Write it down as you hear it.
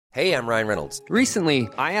Hey, I'm Ryan Reynolds. Recently,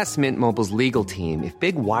 I asked Mint Mobile's legal team if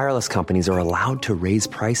big wireless companies are allowed to raise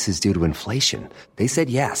prices due to inflation. They said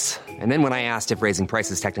yes. And then when I asked if raising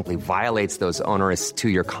prices technically violates those onerous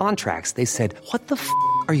two-year contracts, they said, "What the f***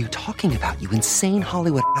 are you talking about, you insane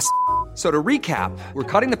Hollywood ass?" So to recap, we're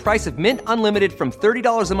cutting the price of Mint Unlimited from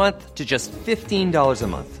 $30 a month to just $15 a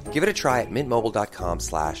month. Give it a try at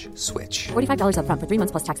mintmobile.com/switch. $45 up front for 3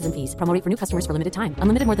 months plus taxes and fees. Promo rate for new customers for limited time.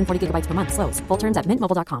 Unlimited more than 40 gigabytes per month. Slows full terms at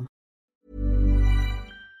mintmobile.com.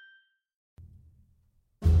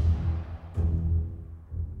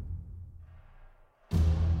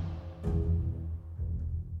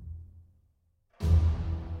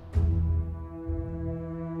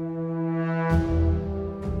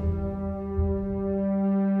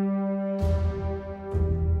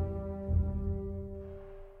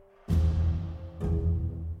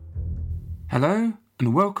 Hello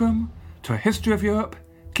and welcome to a History of Europe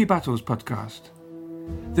Key Battles podcast.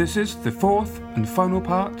 This is the fourth and final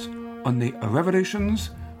part on the revolutions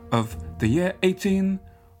of the year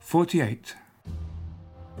 1848.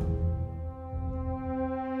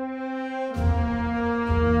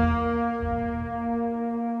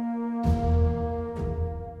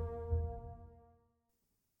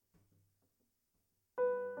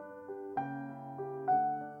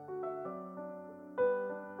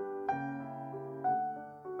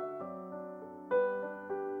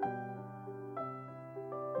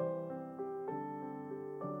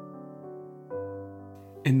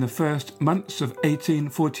 In the first months of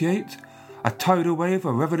 1848, a tidal wave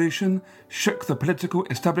of revolution shook the political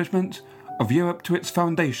establishment of Europe to its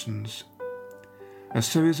foundations. A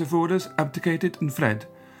series of rulers abdicated and fled,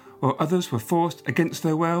 while others were forced against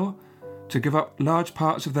their will to give up large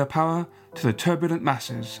parts of their power to the turbulent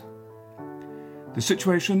masses. The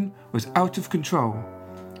situation was out of control,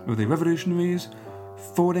 with the revolutionaries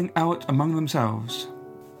falling out among themselves.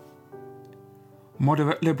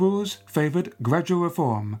 Moderate liberals favoured gradual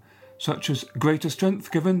reform, such as greater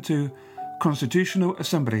strength given to constitutional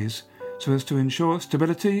assemblies so as to ensure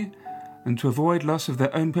stability and to avoid loss of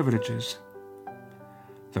their own privileges.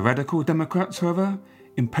 The radical Democrats, however,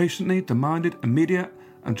 impatiently demanded immediate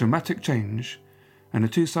and dramatic change, and the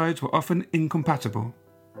two sides were often incompatible.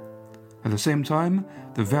 At the same time,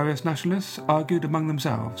 the various nationalists argued among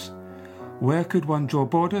themselves. Where could one draw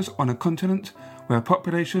borders on a continent where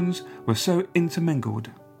populations were so intermingled?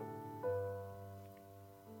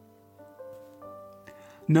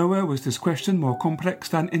 Nowhere was this question more complex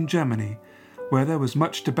than in Germany, where there was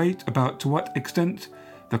much debate about to what extent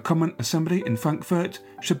the Common Assembly in Frankfurt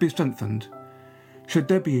should be strengthened. Should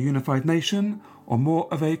there be a unified nation or more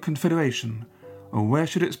of a confederation, or where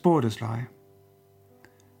should its borders lie?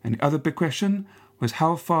 And the other big question was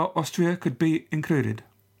how far Austria could be included.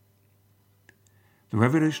 The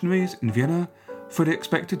revolutionaries in Vienna fully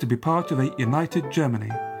expected to be part of a united Germany.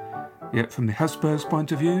 Yet from the Habsburgs'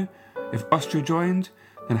 point of view, if Austria joined,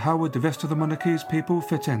 then how would the rest of the monarchy's people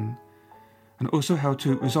fit in? And also how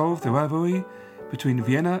to resolve the rivalry between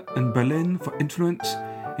Vienna and Berlin for influence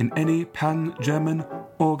in any pan-German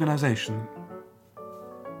organisation.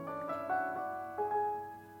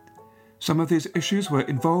 Some of these issues were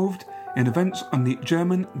involved in events on the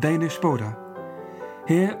German-Danish border.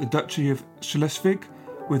 Here, the Duchy of Schleswig,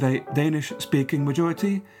 with a Danish-speaking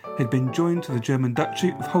majority, had been joined to the German Duchy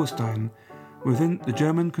of Holstein within the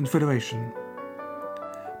German Confederation.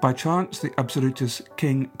 By chance, the absolutist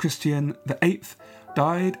King Christian VIII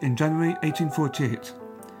died in January 1848.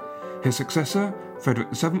 His successor,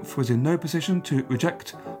 Frederick VII, was in no position to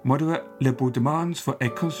reject moderate liberal demands for a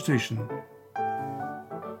constitution.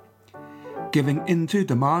 Giving in to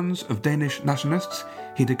demands of Danish nationalists,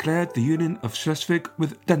 he declared the union of Schleswig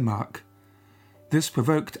with Denmark. This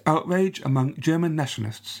provoked outrage among German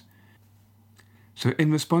nationalists. So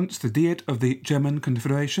in response, the Diet of the German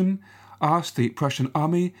Confederation asked the Prussian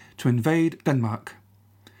army to invade Denmark.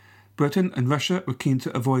 Britain and Russia were keen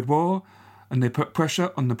to avoid war, and they put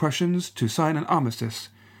pressure on the Prussians to sign an armistice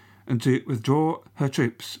and to withdraw her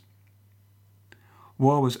troops.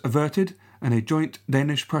 War was averted, and a joint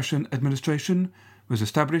Danish-Prussian administration was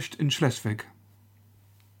established in Schleswig.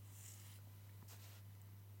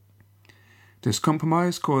 This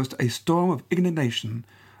compromise caused a storm of indignation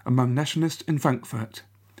among nationalists in Frankfurt.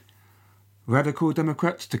 Radical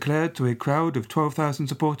Democrats declared to a crowd of 12,000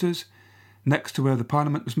 supporters, next to where the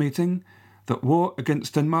Parliament was meeting, that war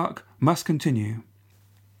against Denmark must continue.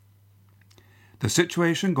 The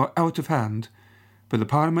situation got out of hand, but the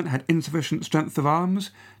Parliament had insufficient strength of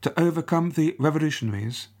arms to overcome the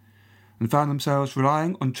revolutionaries, and found themselves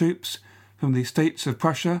relying on troops from the states of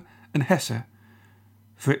Prussia and Hesse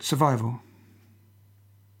for its survival.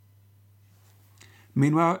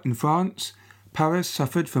 Meanwhile, in France, Paris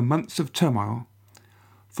suffered from months of turmoil.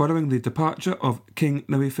 Following the departure of King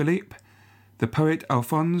Louis-Philippe, the poet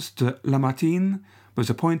Alphonse de Lamartine was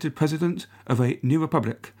appointed president of a new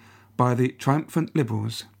republic by the triumphant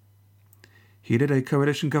liberals. He led a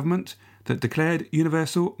coalition government that declared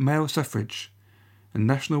universal male suffrage, and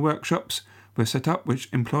national workshops were set up which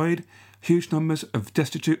employed huge numbers of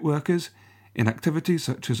destitute workers in activities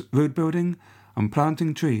such as road building and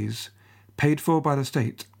planting trees, paid for by the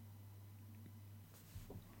state.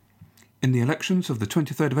 In the elections of the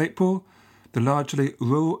 23rd of April, the largely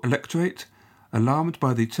rural electorate, alarmed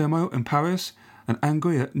by the turmoil in Paris and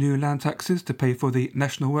angry at new land taxes to pay for the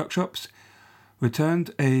national workshops,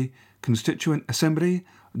 returned a constituent assembly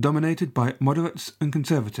dominated by moderates and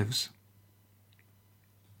conservatives.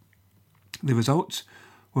 The results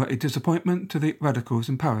were a disappointment to the radicals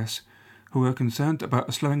in Paris, who were concerned about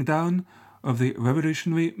a slowing down of the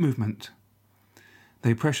revolutionary movement.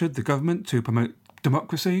 They pressured the government to promote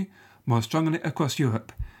democracy more strongly across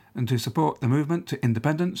Europe and to support the movement to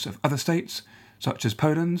independence of other states, such as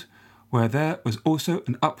Poland, where there was also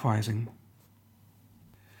an uprising.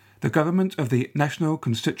 The government of the National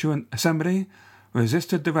Constituent Assembly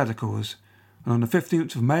resisted the radicals, and on the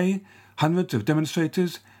 15th of May, hundreds of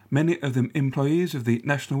demonstrators, many of them employees of the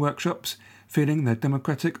national workshops, feeling their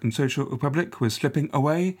democratic and social republic was slipping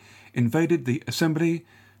away, invaded the assembly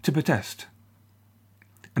to protest.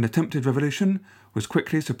 An attempted revolution was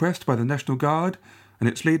quickly suppressed by the National Guard and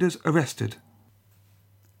its leaders arrested.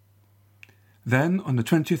 Then, on the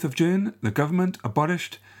 20th of June, the government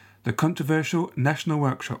abolished the controversial national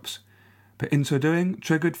workshops, but in so doing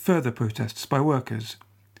triggered further protests by workers.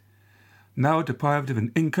 Now deprived of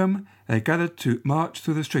an income, they gathered to march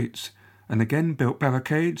through the streets and again built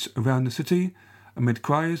barricades around the city amid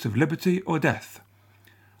cries of liberty or death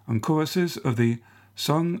and choruses of the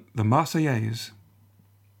song the Marseillaise.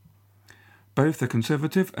 Both the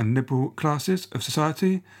conservative and liberal classes of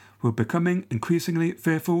society were becoming increasingly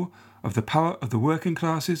fearful of the power of the working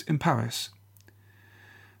classes in Paris.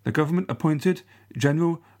 The government appointed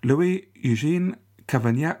General Louis-Eugène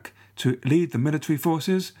Cavaignac to lead the military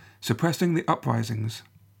forces, suppressing the uprisings.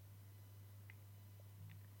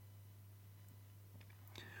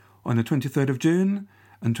 On the 23rd of June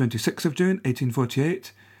and 26th of June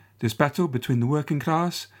 1848, this battle between the working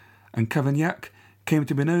class and Cavaignac came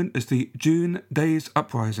to be known as the June Days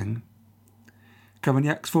Uprising.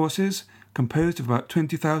 Cavaignac's forces, composed of about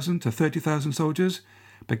 20,000 to 30,000 soldiers,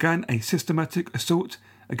 began a systematic assault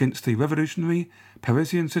against the revolutionary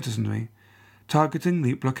Parisian citizenry, targeting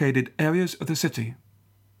the blockaded areas of the city.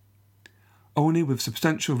 Only with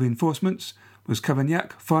substantial reinforcements was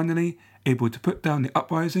Cavaignac finally able to put down the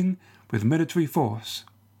uprising with military force.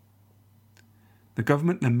 The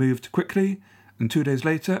government then moved quickly and 2 days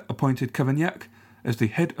later appointed Cavaignac as the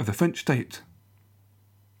head of the French state.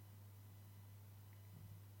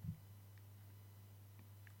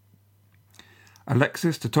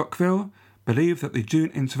 Alexis de Tocqueville believed that the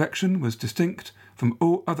June insurrection was distinct from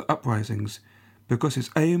all other uprisings because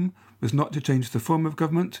its aim was not to change the form of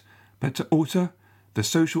government but to alter the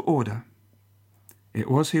social order.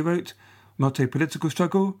 It was, he wrote, not a political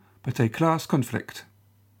struggle but a class conflict.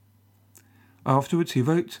 Afterwards he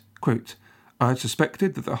wrote, quote, I had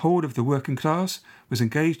suspected that the whole of the working class was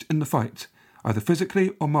engaged in the fight, either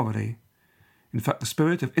physically or morally. In fact, the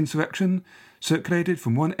spirit of insurrection circulated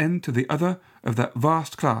from one end to the other of that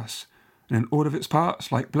vast class, and in all of its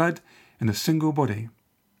parts, like blood, in a single body.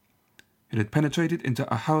 It had penetrated into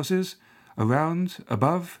our houses, around,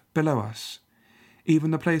 above, below us.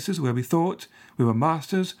 Even the places where we thought we were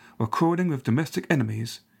masters were crawling with domestic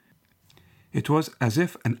enemies. It was as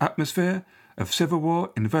if an atmosphere of civil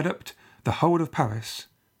war enveloped the whole of Paris.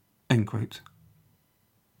 End quote.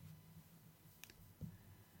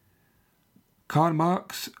 Karl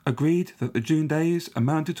Marx agreed that the June days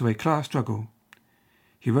amounted to a class struggle.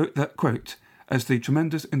 He wrote that, quote, as the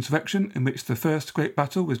tremendous insurrection in which the first great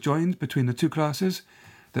battle was joined between the two classes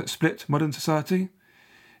that split modern society,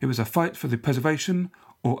 it was a fight for the preservation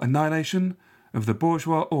or annihilation of the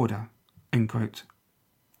bourgeois order. End quote.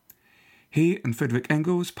 He and Friedrich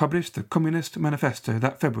Engels published the Communist Manifesto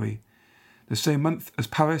that February, the same month as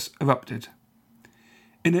Paris erupted.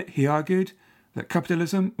 In it he argued that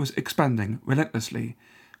capitalism was expanding relentlessly,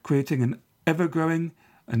 creating an ever-growing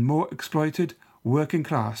and more exploited working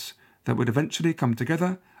class that would eventually come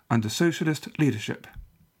together under socialist leadership.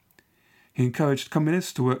 He encouraged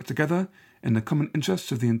communists to work together in the common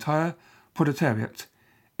interests of the entire proletariat,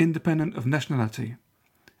 independent of nationality,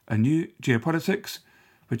 a new geopolitics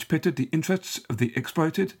which pitted the interests of the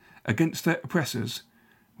exploited against their oppressors,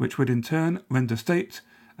 which would in turn render state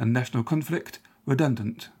and national conflict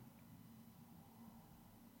redundant.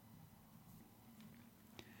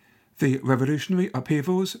 The revolutionary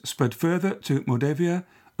upheavals spread further to Moldavia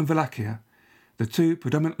and Wallachia, the two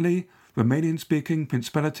predominantly Romanian-speaking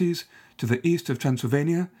principalities to the east of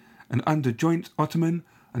Transylvania and under joint Ottoman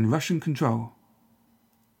and Russian control.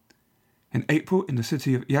 In April, in the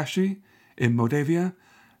city of Iași, in Moldavia,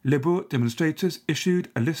 liberal demonstrators issued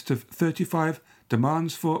a list of 35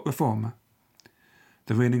 demands for reform.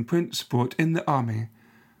 The reigning prince brought in the army,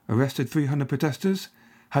 arrested 300 protesters,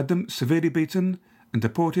 had them severely beaten, and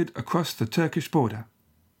deported across the Turkish border.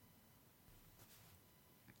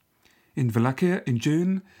 In Wallachia, in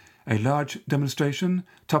June, a large demonstration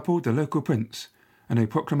toppled the local prince, and a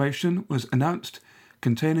proclamation was announced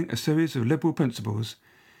containing a series of liberal principles,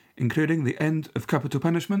 including the end of capital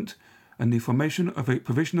punishment and the formation of a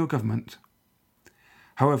provisional government.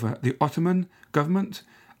 However, the Ottoman government,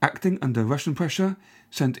 acting under Russian pressure,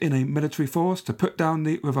 sent in a military force to put down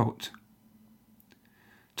the revolt.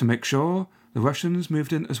 To make sure, the Russians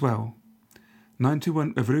moved in as well.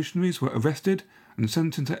 91 revolutionaries were arrested and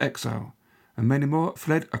sent into exile, and many more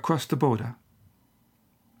fled across the border.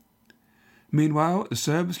 Meanwhile, the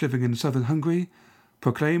Serbs living in southern Hungary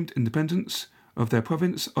proclaimed independence of their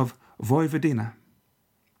province of Vojvodina.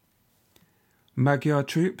 Magyar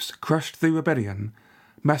troops crushed the rebellion,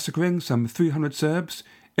 massacring some 300 Serbs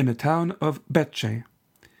in the town of Becce.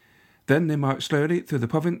 Then they marched slowly through the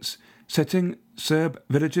province, setting Serb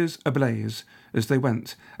villages ablaze as they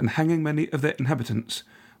went and hanging many of their inhabitants,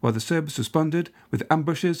 while the Serbs responded with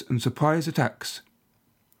ambushes and surprise attacks.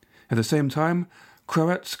 At the same time,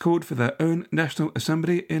 Croats called for their own national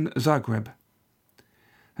assembly in Zagreb.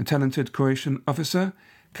 A talented Croatian officer,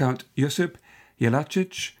 Count Josip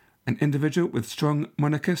Jelačić, an individual with strong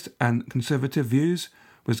monarchist and conservative views,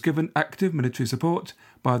 was given active military support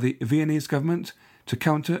by the Viennese government to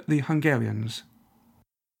counter the Hungarians.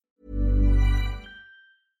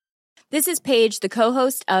 This is Paige, the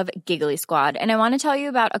co-host of Giggly Squad, and I want to tell you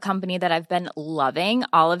about a company that I've been loving,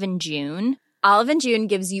 Olive & June. Olive & June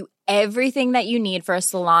gives you everything that you need for a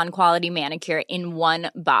salon-quality manicure in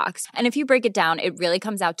one box. And if you break it down, it really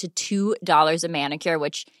comes out to $2 a manicure,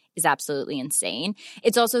 which is absolutely insane.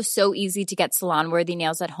 It's also so easy to get salon-worthy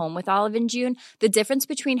nails at home with Olive & June. The difference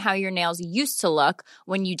between how your nails used to look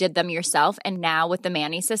when you did them yourself and now with the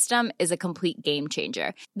Mani system is a complete game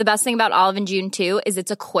changer. The best thing about Olive & June, too, is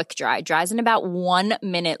it's a quick dry. Dries in about 1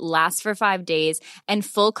 minute, lasts for 5 days, and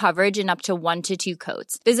full coverage in up to 1 to 2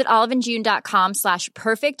 coats. Visit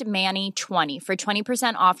oliveandjune.com/perfectmani20 for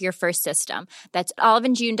 20% off your first system. That's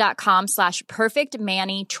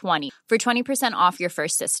oliveandjune.com/perfectmani20 for 20% off your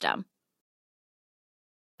first system.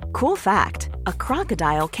 Cool fact, a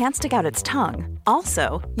crocodile can't stick out its tongue.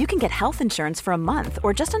 Also, you can get health insurance for a month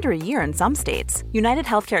or just under a year in some states. United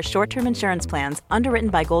Healthcare short-term insurance plans, underwritten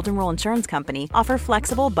by Golden Rule Insurance Company, offer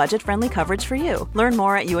flexible, budget-friendly coverage for you. Learn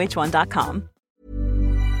more at uh1.com.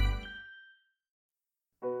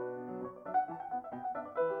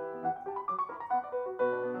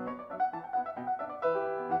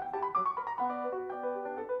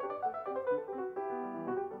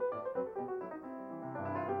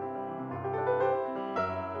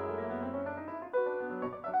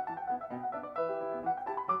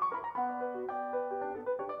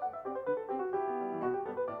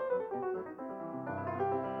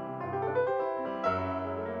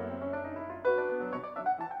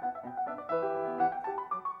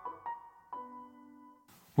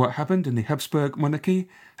 What happened in the Habsburg monarchy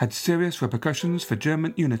had serious repercussions for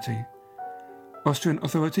German unity. Austrian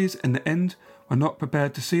authorities, in the end, were not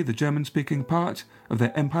prepared to see the German-speaking part of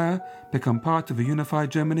their empire become part of a unified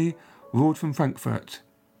Germany ruled from Frankfurt.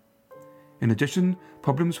 In addition,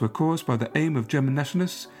 problems were caused by the aim of German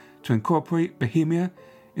nationalists to incorporate Bohemia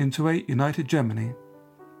into a united Germany.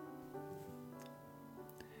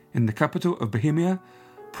 In the capital of Bohemia,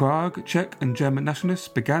 Prague, Czech and German nationalists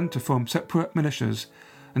began to form separate militias,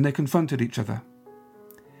 and they confronted each other.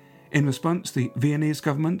 In response, the Viennese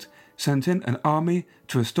government sent in an army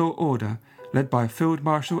to restore order, led by Field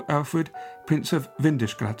Marshal Alfred, Prince of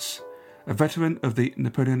Windischgratz, a veteran of the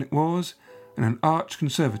Napoleonic Wars and an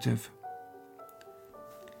arch-conservative.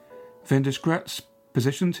 Windischgratz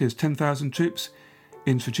positioned his 10,000 troops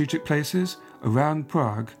in strategic places around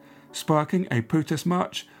Prague, sparking a protest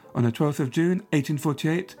march on the 12th of June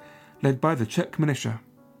 1848, led by the Czech militia.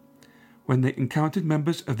 When they encountered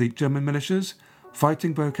members of the German militias,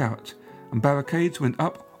 fighting broke out, and barricades went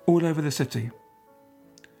up all over the city.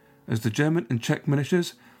 As the German and Czech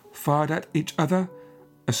militias fired at each other,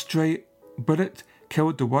 a stray bullet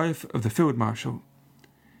killed the wife of the field marshal.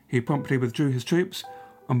 He promptly withdrew his troops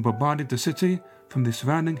and bombarded the city from the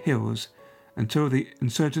surrounding hills, until the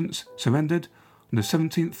insurgents surrendered on the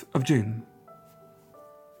 17th of June.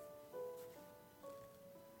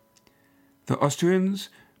 The Austrians'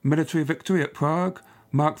 military victory at Prague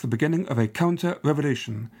marked the beginning of a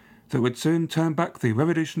counter-revolution that would soon turn back the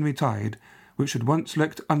revolutionary tide which had once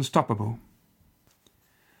looked unstoppable.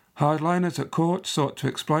 Hardliners at court sought to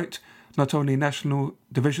exploit not only national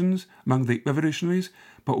divisions among the revolutionaries,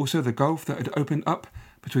 but also the gulf that had opened up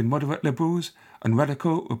between moderate liberals and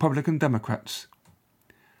radical Republican Democrats.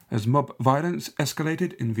 As mob violence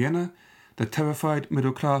escalated in Vienna, the terrified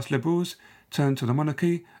middle-class liberals turned to the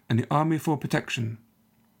monarchy and the army for protection.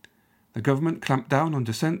 The government clamped down on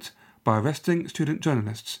dissent by arresting student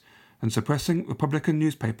journalists and suppressing Republican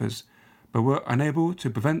newspapers, but were unable to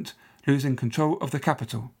prevent losing control of the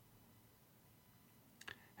capital.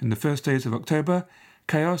 In the first days of October,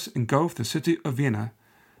 chaos engulfed the city of Vienna,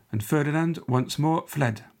 and Ferdinand once more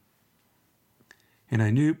fled. In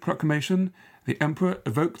a new proclamation, the Emperor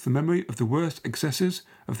evoked the memory of the worst excesses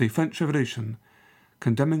of the French Revolution,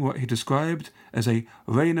 condemning what he described as a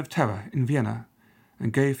reign of terror in Vienna,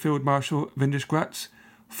 and gave Field Marshal Windisch-Gratz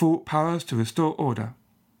full powers to restore order.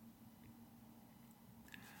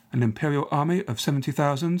 An imperial army of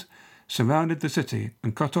 70,000 surrounded the city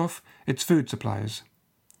and cut off its food supplies.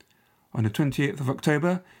 On the 28th of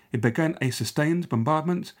October, it began a sustained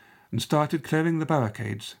bombardment and started clearing the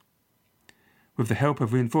barricades. With the help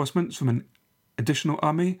of reinforcements from an additional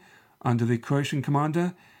army under the Croatian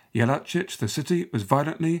commander Jelačić, the city was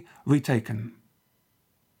violently retaken.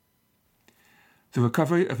 The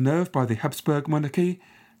recovery of nerve by the Habsburg monarchy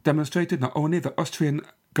demonstrated not only the Austrian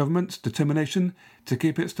government's determination to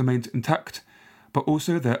keep its domains intact, but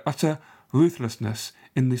also their utter ruthlessness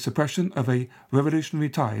in the suppression of a revolutionary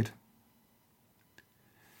tide.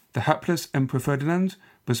 The hapless Emperor Ferdinand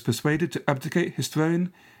was persuaded to abdicate his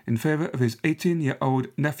throne in favour of his 18-year-old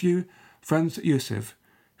nephew, Franz Josef,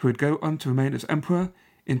 who would go on to remain as emperor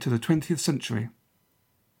into the 20th century.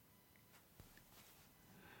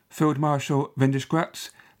 Field Marshal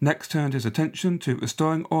Windisch-Gratz next turned his attention to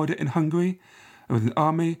restoring order in Hungary, and with an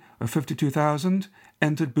army of 52,000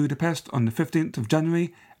 entered Budapest on the 15th of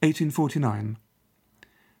January 1849.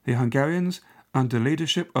 The Hungarians, under the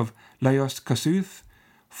leadership of Lajos Kossuth,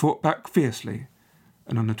 fought back fiercely,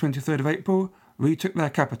 and on the 23rd of April retook their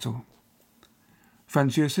capital.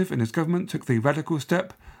 Franz Josef and his government took the radical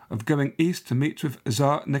step of going east to meet with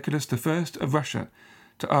Tsar Nicholas I of Russia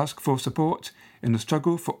to ask for support in the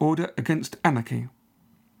struggle for order against anarchy.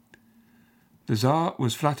 The Tsar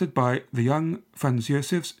was flattered by the young Franz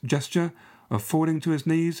Josef's gesture of falling to his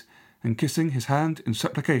knees and kissing his hand in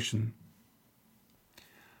supplication.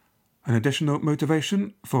 An additional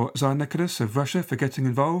motivation for Tsar Nicholas of Russia for getting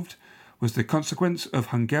involved was the consequence of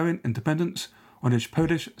Hungarian independence on his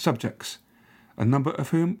Polish subjects, a number of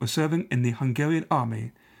whom were serving in the Hungarian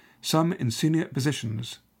army, some in senior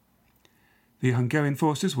positions. The Hungarian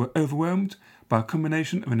forces were overwhelmed by a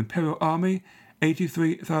combination of an imperial army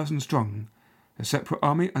 83,000 strong, a separate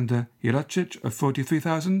army under Jelačić of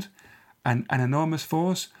 43,000, and an enormous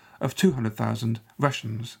force of 200,000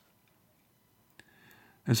 Russians.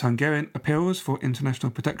 As Hungarian appeals for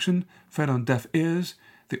international protection fell on deaf ears,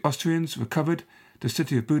 the Austrians recovered the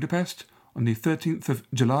city of Budapest on the 13th of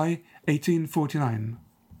July 1849.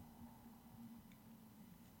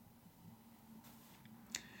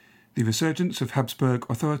 The resurgence of Habsburg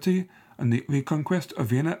authority and the reconquest of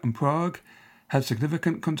Vienna and Prague had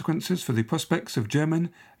significant consequences for the prospects of German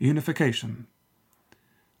unification.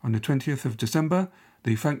 On the 20th of December,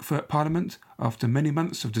 the Frankfurt Parliament, after many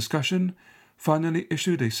months of discussion, finally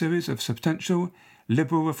issued a series of substantial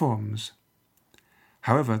liberal reforms.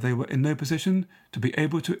 However, they were in no position to be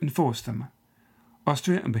able to enforce them.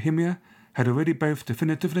 Austria and Bohemia had already both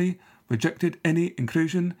definitively rejected any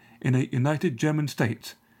inclusion in a united German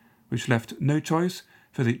state, which left no choice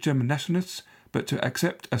for the German nationalists but to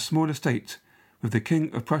accept a smaller state, with the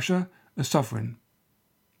King of Prussia as sovereign.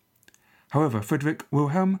 However, Friedrich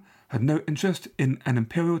Wilhelm had no interest in an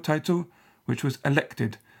imperial title which was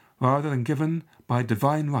elected rather than given by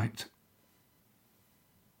divine right.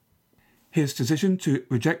 His decision to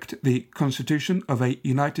reject the constitution of a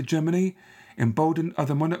united Germany emboldened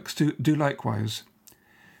other monarchs to do likewise.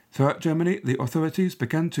 Throughout Germany, the authorities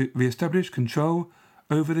began to re-establish control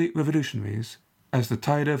over the revolutionaries, as the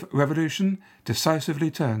tide of revolution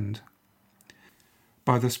decisively turned.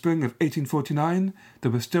 By the spring of 1849,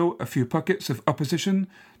 there were still a few pockets of opposition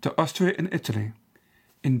to Austria in Italy.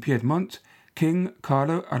 In Piedmont, King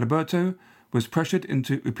Carlo Alberto was pressured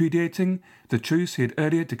into repudiating the truce he had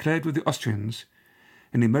earlier declared with the Austrians,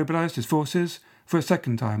 and he mobilized his forces for a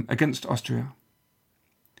second time against Austria.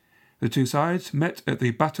 The two sides met at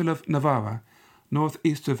the Battle of Novara,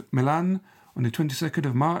 northeast of Milan, on the 22nd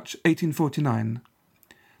of March 1849.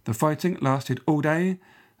 The fighting lasted all day,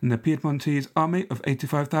 and the Piedmontese army of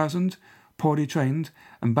 85,000, poorly trained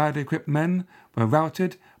and badly equipped men, were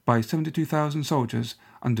routed by 72,000 soldiers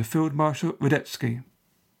under Field Marshal Radetzky.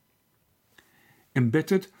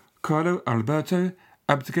 Embittered, Carlo Alberto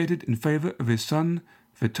abdicated in favour of his son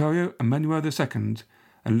Vittorio Emmanuel II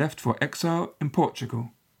and left for exile in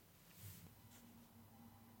Portugal.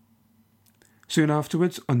 Soon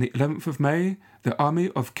afterwards, on the 11th of May, the army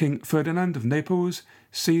of King Ferdinand of Naples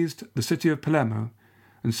seized the city of Palermo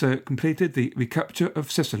and so completed the recapture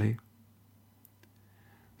of Sicily.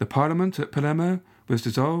 The parliament at Palermo was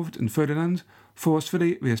dissolved and Ferdinand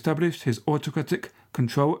forcefully re-established his autocratic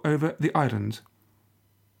control over the island.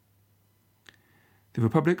 The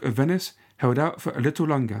Republic of Venice held out for a little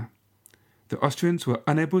longer. The Austrians were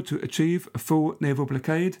unable to achieve a full naval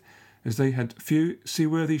blockade as they had few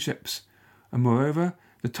seaworthy ships, and moreover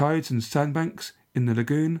the tides and sandbanks in the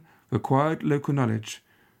lagoon required local knowledge,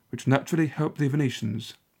 which naturally helped the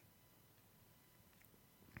Venetians.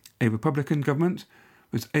 A republican government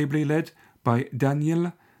was ably led by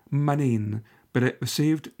Daniele Manin, but it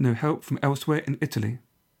received no help from elsewhere in Italy.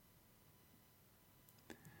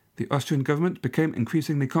 The Austrian government became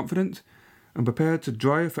increasingly confident and prepared to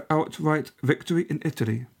drive for outright victory in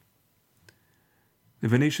Italy. The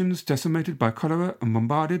Venetians, decimated by cholera and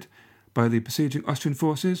bombarded by the besieging Austrian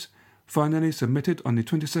forces, finally submitted on the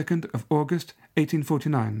 22nd of August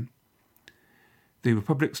 1849. The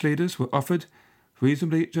Republic's leaders were offered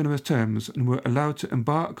reasonably generous terms and were allowed to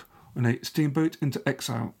embark on a steamboat into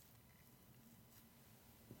exile.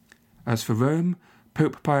 As for Rome,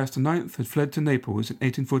 Pope Pius IX had fled to Naples in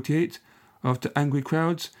 1848 after angry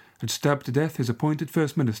crowds had stabbed to death his appointed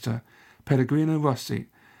First Minister, Pellegrino Rossi,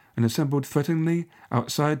 and assembled threateningly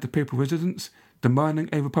outside the papal residence, demanding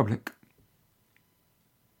a republic.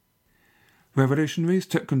 Revolutionaries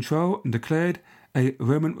took control and declared a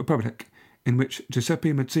Roman Republic, in which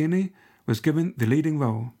Giuseppe Mazzini was given the leading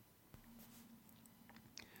role.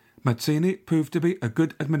 Mazzini proved to be a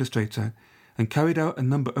good administrator and carried out a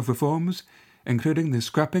number of reforms, including the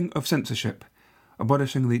scrapping of censorship,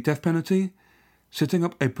 abolishing the death penalty, setting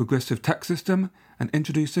up a progressive tax system, and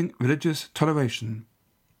introducing religious toleration.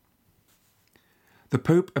 The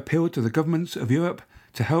Pope appealed to the governments of Europe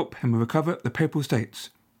to help him recover the Papal States.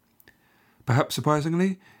 Perhaps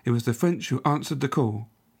surprisingly, it was the French who answered the call.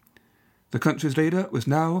 The country's leader was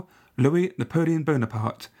now Louis Napoleon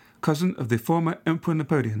Bonaparte, cousin of the former Emperor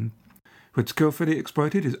Napoleon, who had skillfully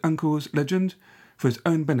exploited his uncle's legend for his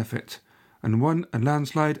own benefit and won a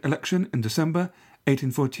landslide election in December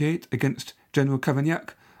 1848 against General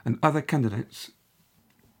Cavaignac and other candidates.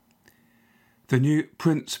 The new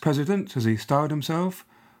Prince President, as he styled himself,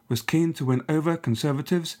 was keen to win over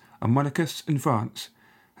conservatives and monarchists in France,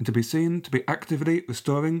 and to be seen to be actively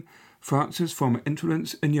restoring France's former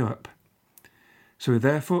influence in Europe. So he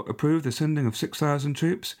therefore approved the sending of 6,000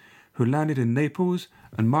 troops who landed in Naples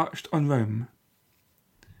and marched on Rome.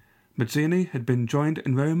 Mazzini had been joined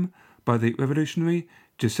in Rome by the revolutionary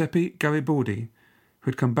Giuseppe Garibaldi,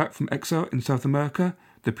 who had come back from exile in South America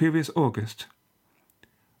the previous August.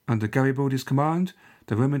 Under Garibaldi's command,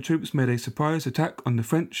 the Roman troops made a surprise attack on the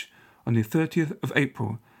French on the 30th of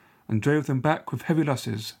April and drove them back with heavy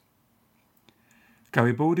losses.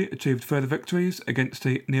 Garibaldi achieved further victories against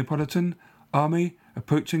a Neapolitan army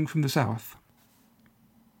approaching from the south.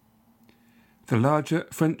 The larger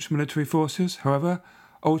French military forces, however,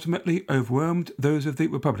 ultimately overwhelmed those of the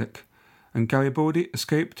Republic, and Garibaldi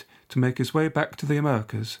escaped to make his way back to the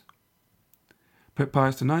Americas. Pope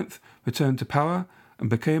Pius IX returned to power and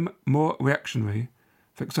became more reactionary,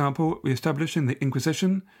 for example, re-establishing the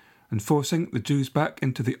Inquisition and forcing the Jews back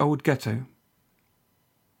into the old ghetto.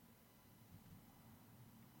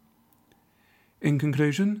 In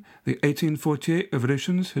conclusion, the 1848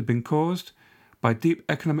 revolutions had been caused by deep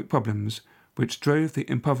economic problems which drove the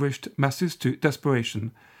impoverished masses to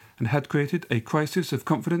desperation and had created a crisis of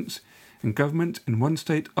confidence in government in one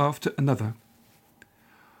state after another.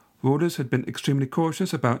 Rulers had been extremely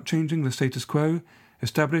cautious about changing the status quo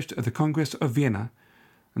established at the Congress of Vienna,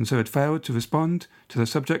 and so had failed to respond to the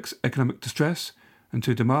subjects' economic distress and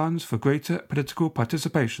to demands for greater political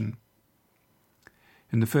participation.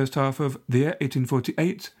 In the first half of the year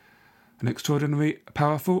 1848, an extraordinary,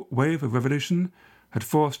 powerful wave of revolution had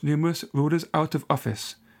forced numerous rulers out of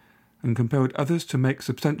office and compelled others to make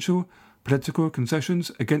substantial political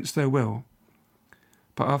concessions against their will.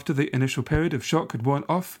 But after the initial period of shock had worn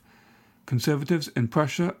off, conservatives in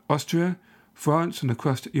Prussia, Austria, France and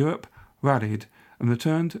across Europe rallied and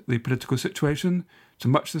returned the political situation to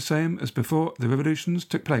much the same as before the revolutions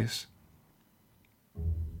took place.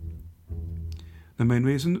 The main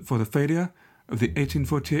reason for the failure of the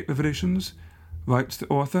 1848 revolutions, writes the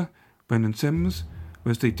author Brendan Sims,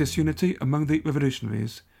 was the disunity among the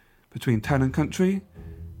revolutionaries, between town and country,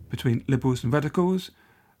 between liberals and radicals,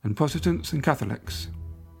 and Protestants and Catholics.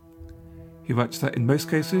 He writes that in most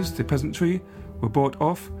cases the peasantry were bought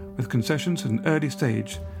off with concessions at an early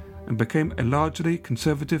stage and became a largely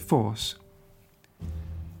conservative force.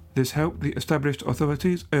 This helped the established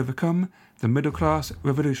authorities overcome the middle-class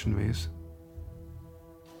revolutionaries.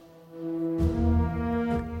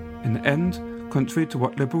 In the end, contrary to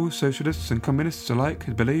what liberals, socialists and communists alike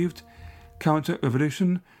had believed,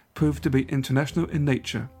 counter-revolution proved to be international in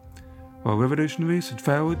nature, while revolutionaries had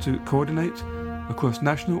failed to coordinate across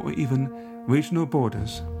national or even regional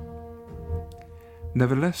borders.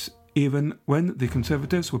 Nevertheless, even when the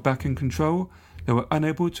Conservatives were back in control, they were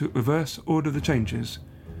unable to reverse all of the changes.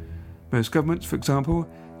 Most governments, for example,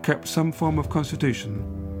 kept some form of constitution,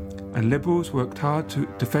 and liberals worked hard to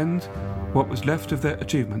defend what was left of their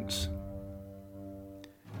achievements.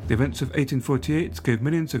 The events of 1848 gave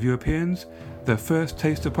millions of Europeans their first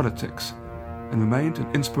taste of politics and remained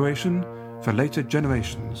an inspiration for later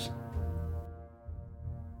generations.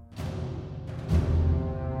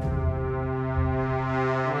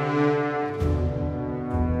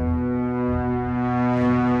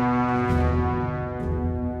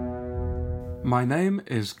 My name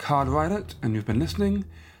is Carl Rylett, and you've been listening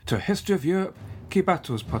to a History of Europe Key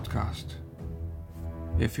Battles podcast.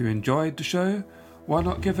 If you enjoyed the show, why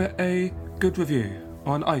not give it a good review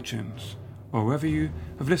on iTunes or wherever you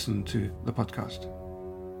have listened to the podcast.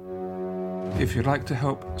 If you'd like to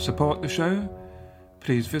help support the show,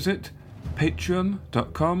 please visit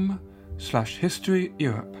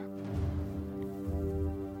patreon.com/historyeurope.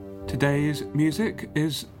 Today's music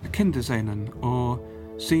is Kinderscenen, or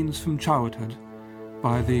Scenes from Childhood,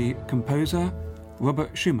 by the composer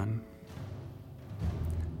Robert Schumann.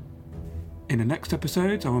 In the next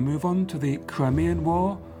episode, I will move on to the Crimean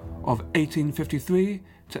War of 1853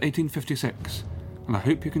 to 1856, and I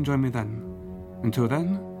hope you can join me then. Until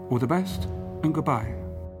then, all the best, and goodbye.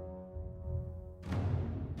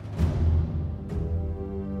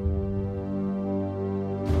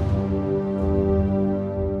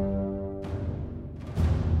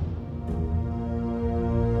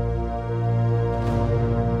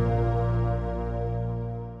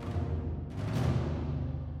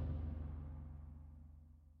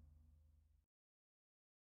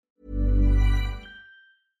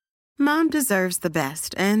 Mom deserves the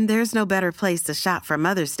best, and there's no better place to shop for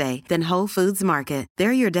Mother's Day than Whole Foods Market.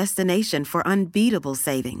 They're your destination for unbeatable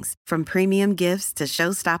savings, from premium gifts to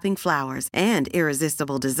show-stopping flowers and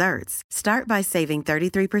irresistible desserts. Start by saving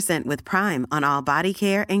 33% with Prime on all body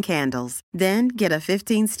care and candles. Then get a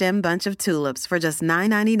 15-stem bunch of tulips for just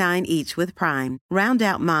 $9.99 each with Prime. Round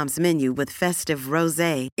out Mom's menu with festive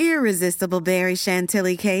rosé, irresistible berry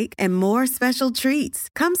chantilly cake, and more special treats.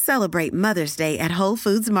 Come celebrate Mother's Day at Whole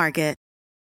Foods Market.